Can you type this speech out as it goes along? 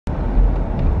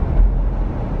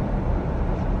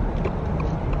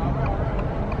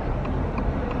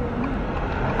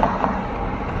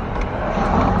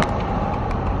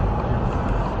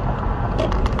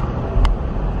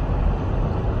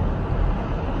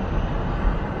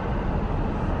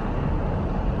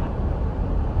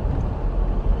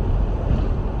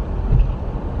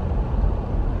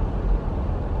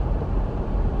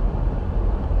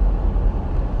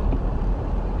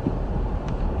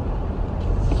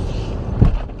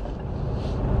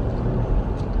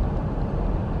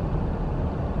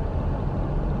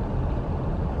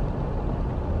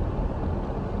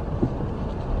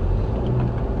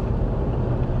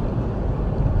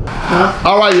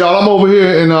right, y'all. I'm over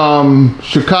here in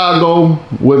Chicago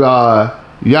with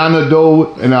Yaana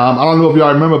Doee, and I don't know if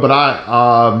y'all remember, but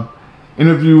I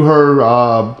interviewed her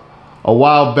a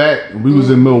while back. We was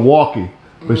in Milwaukee,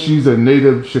 but she's a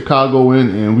native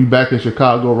Chicagoan, and we back in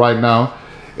Chicago right now.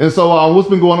 And so, what's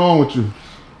been going on with you?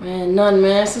 Man, none,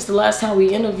 man. Since the last time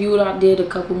we interviewed, I did a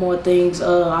couple more things.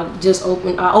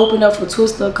 I opened up for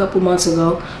Twister a couple months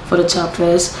ago for the Chop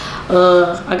Fest.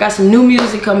 I got some new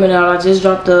music coming out. I just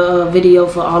dropped a video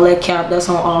for All That Cap. That's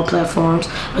on all platforms.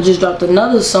 I just dropped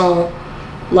another song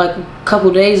like a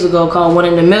couple days ago called 1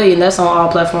 in a Million. That's on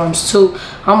all platforms too.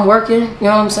 I'm working, you know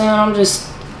what I'm saying? I'm just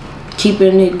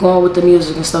keeping it going with the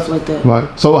music and stuff like that. Right.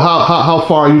 So how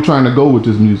far are you trying to go with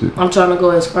this music? I'm trying to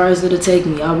go as far as it'll take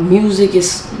me. Music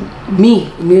is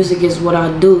me. Music is what I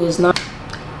do. It's not.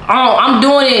 I'm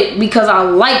doing it because I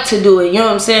like to do it. You know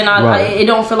what I'm saying? It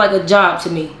don't feel like a job to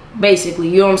me. Basically,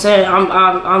 you know what I'm saying?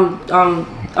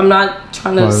 I'm not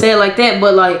trying to say it like that,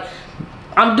 but like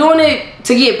I'm doing it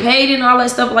to get paid and all that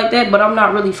stuff like that. But I'm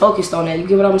not really focused on that. You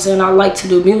get what I'm saying? I like to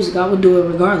do music. I would do it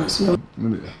regardless. You know?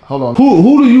 Hold on.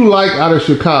 Who do you like out of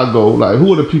Chicago? Like,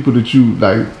 who are the people that you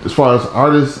like as far as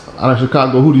artists out of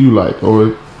Chicago? Who do you like? Or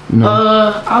you know?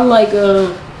 I like G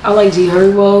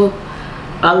Herbo.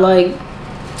 I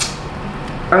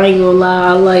ain't gonna lie.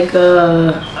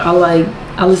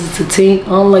 I listen to Tink. I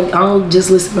don't just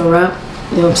listen to rap.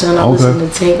 You know what I'm saying? I listen to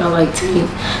Tink. I like Tink.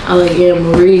 I like Anne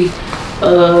Marie.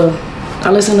 I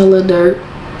listen to Lil Durk.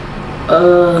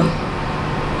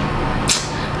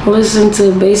 I listen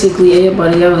to basically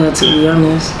everybody out here, to be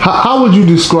honest. How would you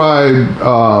describe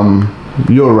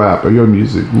your rap or your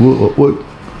music?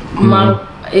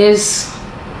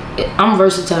 I'm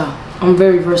versatile. I'm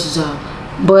very versatile.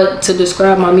 But to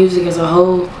describe my music as a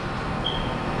whole,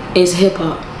 it's hip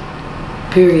hop.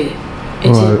 Period.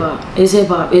 It's hip hop. It's hip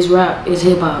hop. It's rap. It's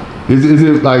hip hop. Is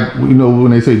it like, you know,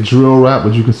 when they say drill rap?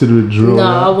 Would you consider it drill rap? No,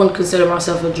 I wouldn't consider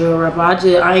myself a drill rapper. I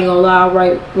ain't gonna lie. I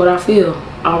write what I feel.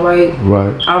 I write.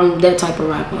 Right. I'm that type of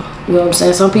rapper. You know what I'm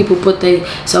saying? Some people put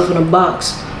themselves in a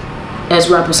box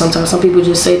as rappers. Sometimes some people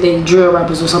just say they drill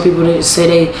rappers, or some people just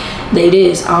say they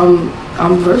this. I'm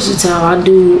versatile. I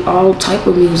do all type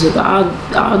of music. I'll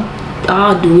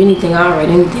do anything. I write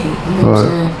anything. You know what I'm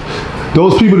saying?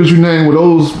 Those people that you named, were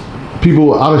those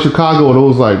people out of Chicago, or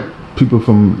those like people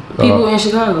from people in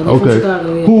Chicago? They're from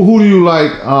Chicago, yeah. Who do you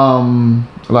like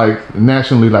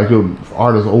nationally, like your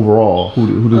artists overall?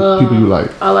 Who the people you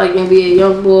like? I like NBA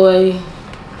Youngboy.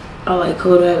 I like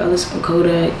Kodak. I listen to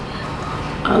Kodak.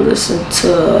 I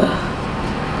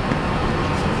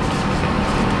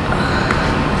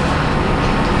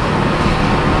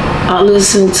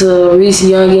listen to Reese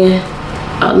Youngin.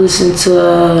 I listen to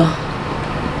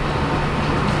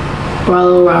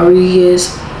Rallo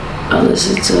Rodriguez. I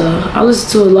listen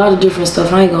to a lot of different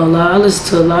stuff. I ain't gonna lie. I listen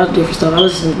to a lot of different stuff. I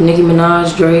listen to Nicki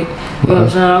Minaj, Drake. You know what I'm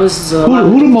saying? I listen to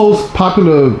who the most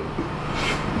popular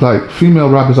like female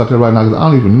rappers out there right now? Cause I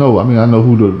don't even know. I mean, I know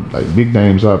who the like big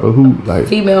names are, but who like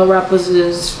female rappers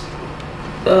is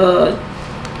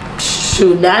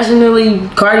nationally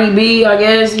Cardi B, I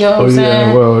guess. You know what I'm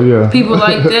saying? Well, yeah. People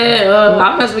like that.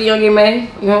 I mess with Young M.A.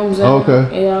 You know what I'm saying? Okay.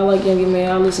 Yeah, I like Young M.A.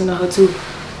 I listen to her too.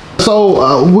 So,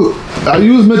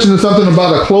 you was mentioning something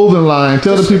about a clothing line.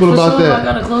 Tell the people about that. I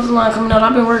got a clothing line coming out.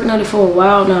 I've been working on it for a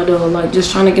while now, though. Like,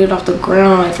 just trying to get it off the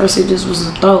ground. At first, it just was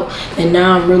a thought, and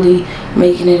now I'm really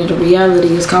making it a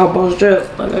reality. It's called Boss Drip.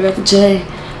 Like, I got the chain.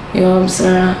 You know what I'm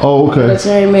saying? Oh, okay. The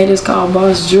chain made. It's called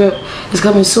Boss Drip. It's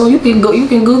coming soon. You can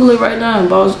Google it right now.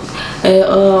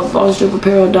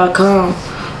 BossDripApparel.com.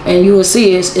 And you will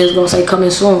see it's gonna say coming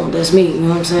soon. That's me. You know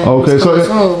what I'm saying? Okay, it's coming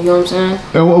soon. You know what I'm saying?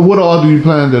 And what all do you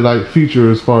plan to like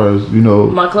feature as far as, you know?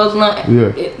 My clothing line.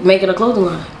 Yeah. Making a clothing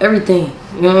line. Everything.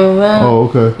 You know what I'm saying? Oh,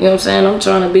 okay. You know what I'm saying? I'm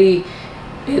trying to be.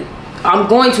 I'm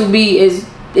going to be. It's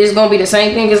gonna be the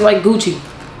same thing as like Gucci.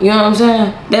 You know what I'm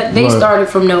saying? That they started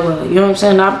from nowhere. You know what I'm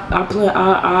saying?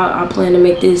 I plan to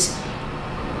make this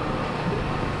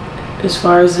as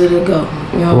far as it'll go.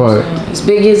 You know what I'm saying? As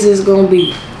big as it's gonna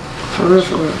be. For real,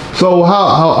 for real. So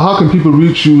how can people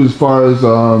reach you as far as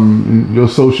your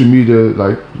social media,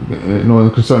 like, you know,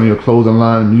 concerning your clothing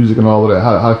line, music, and all of that?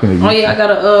 How can they reach you? Oh yeah,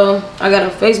 I got a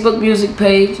Facebook music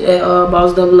page at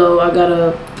Boss Double. I got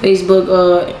a Facebook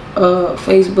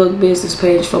business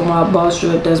page for my Boss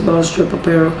Drip. That's Boss Drip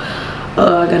Apparel.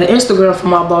 I got an Instagram for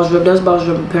my Boss Drip. That's Boss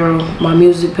Drip Apparel. My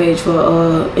music page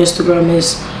for Instagram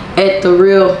is It's the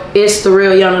real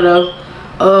Yaana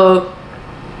Doee.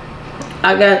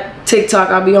 I got TikTok.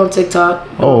 I'll be on TikTok.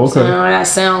 Oh, okay. I got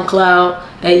SoundCloud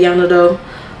at Yaana Doee.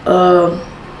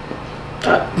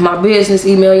 My business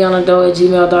email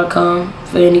YaanaDoee@gmail.com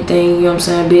for anything, you know what I'm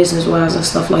saying, business wise and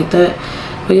stuff like that.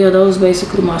 But yeah, those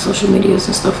basically my social medias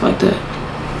and stuff like that.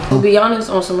 To be honest,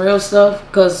 on some real stuff,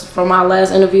 because from my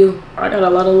last interview, I got a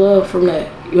lot of love from that.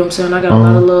 You know what I'm saying? I got a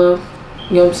lot of love.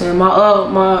 You know what I'm saying?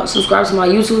 My subscribe to my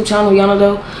YouTube channel, Yaana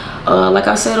Doee. Like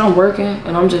I said, I'm working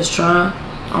and I'm just trying.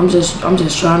 I'm just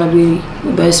trying to be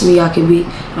the best me I can be.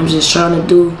 I'm just trying to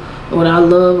do what I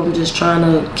love. I'm just trying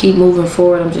to keep moving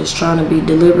forward. I'm just trying to be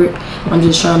deliberate. I'm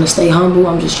just trying to stay humble.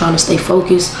 I'm just trying to stay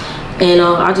focused. And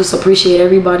I just appreciate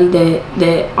everybody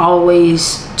that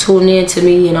always tune in to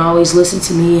me and always listen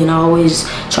to me and always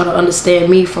try to understand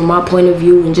me from my point of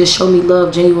view and just show me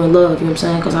love, genuine love. You know what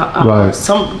I'm saying? Because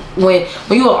when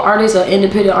you're an artist, an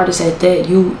independent artist at that,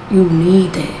 you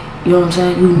need that. You know what I'm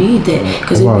saying? You need that,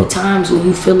 because there be times when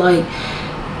you feel like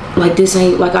this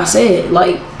ain't, like I said,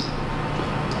 like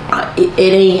I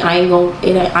ain't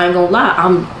gonna lie.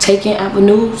 I'm taking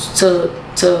avenues to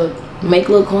make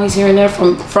little coins here and there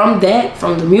from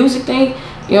the music thing.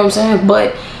 You know what I'm saying?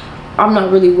 But I'm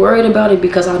not really worried about it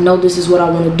because I know this is what I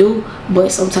want to do.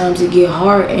 But sometimes it get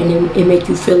hard and it make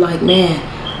you feel like, man,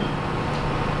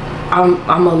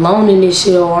 I'm alone in this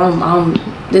shit, or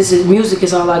music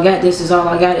is all I got. This is all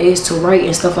I got is to write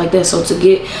and stuff like that. So to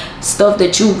get stuff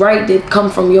that you write that come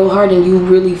from your heart and you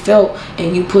really felt,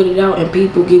 and you put it out and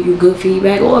people give you good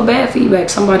feedback or bad feedback,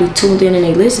 somebody tuned in and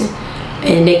they listen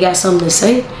and they got something to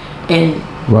say. And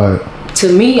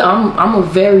to me, I'm a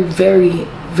very, very,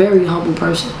 very humble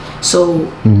person. So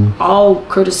all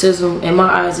criticism in my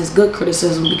eyes is good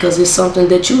criticism, because it's something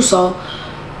that you saw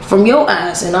from your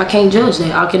eyes, and I can't judge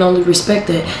that. I can only respect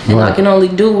that, and I can only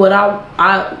do what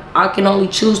I can only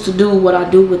choose to do what I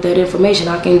do with that information.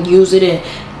 I can use it and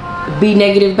be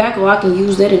negative back, or I can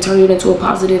use that and turn it into a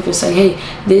positive and say, hey,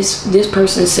 this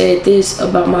person said this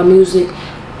about my music.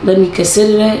 Let me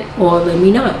consider that, or let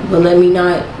me not. But let me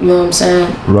not, you know what I'm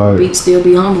saying? Still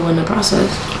be humble in the process.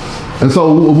 And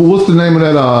so, what's the name of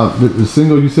that the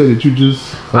single you said that you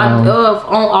just? On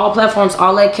all platforms,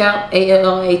 All That Cap,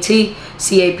 ALLAT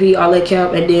CAP, All That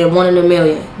Cap, and then 1 in a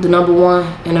Million, the number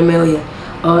 1 in a million.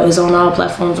 Is on all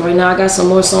platforms right now. I got some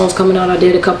more songs coming out. I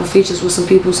did a couple features with some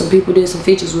people. Some people did some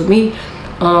features with me.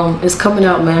 It's coming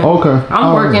out, man. Okay.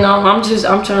 I'm working on.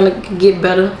 I'm trying to get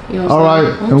better. You know what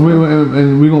I'm saying?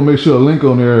 And we're gonna make sure a link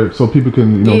on there so people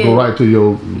can go right to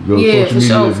your social media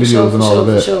videos and all of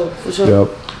that. For sure.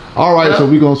 Yep. All right, so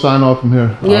we're gonna sign off from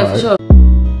here. Yeah, for sure.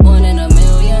 1 in a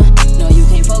million. No, you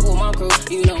can't fuck with my crew.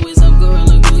 You know it's up,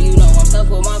 gorilla glue. You know I'm stuck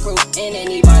with my crew. And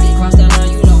anybody cross that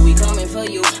line, you know we coming for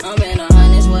you. I'm in a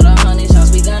hundreds with 100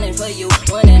 shots, we gunning for you.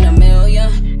 1 in a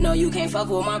million. No, you can't fuck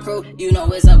with my crew. You know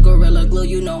it's up, gorilla glue.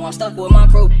 You know I'm stuck with my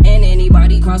crew. And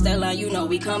anybody cross that line, you know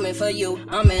we coming for you.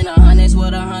 I'm in a hundreds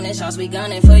with 100 shots, we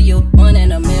gunning for you. 1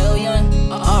 in a million.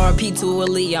 RP to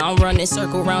Aaliyah. I'm running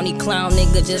circle round these clown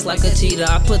nigga just like a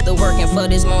cheetah. I put the work in for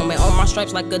this moment. On my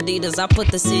stripes like Adidas. I put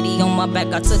the city on my back.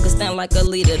 I took a stand like a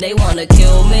leader. They wanna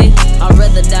kill me. I'd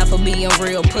rather die for being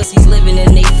real. Pussies living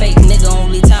in they fake. Nigga,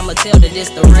 only time will tell that it's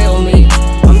the real me.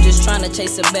 I'm just trying to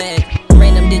chase a bag.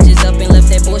 Random digits up and left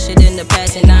that bullshit in the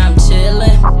past, and now I'm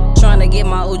chillin'. Trying to get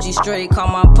my OG straight. Call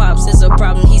my pops, it's a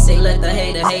problem. He say let the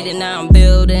hater hate it. Now I'm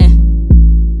building.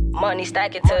 Money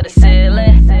stacking to the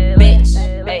ceiling. Bitch,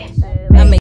 hey.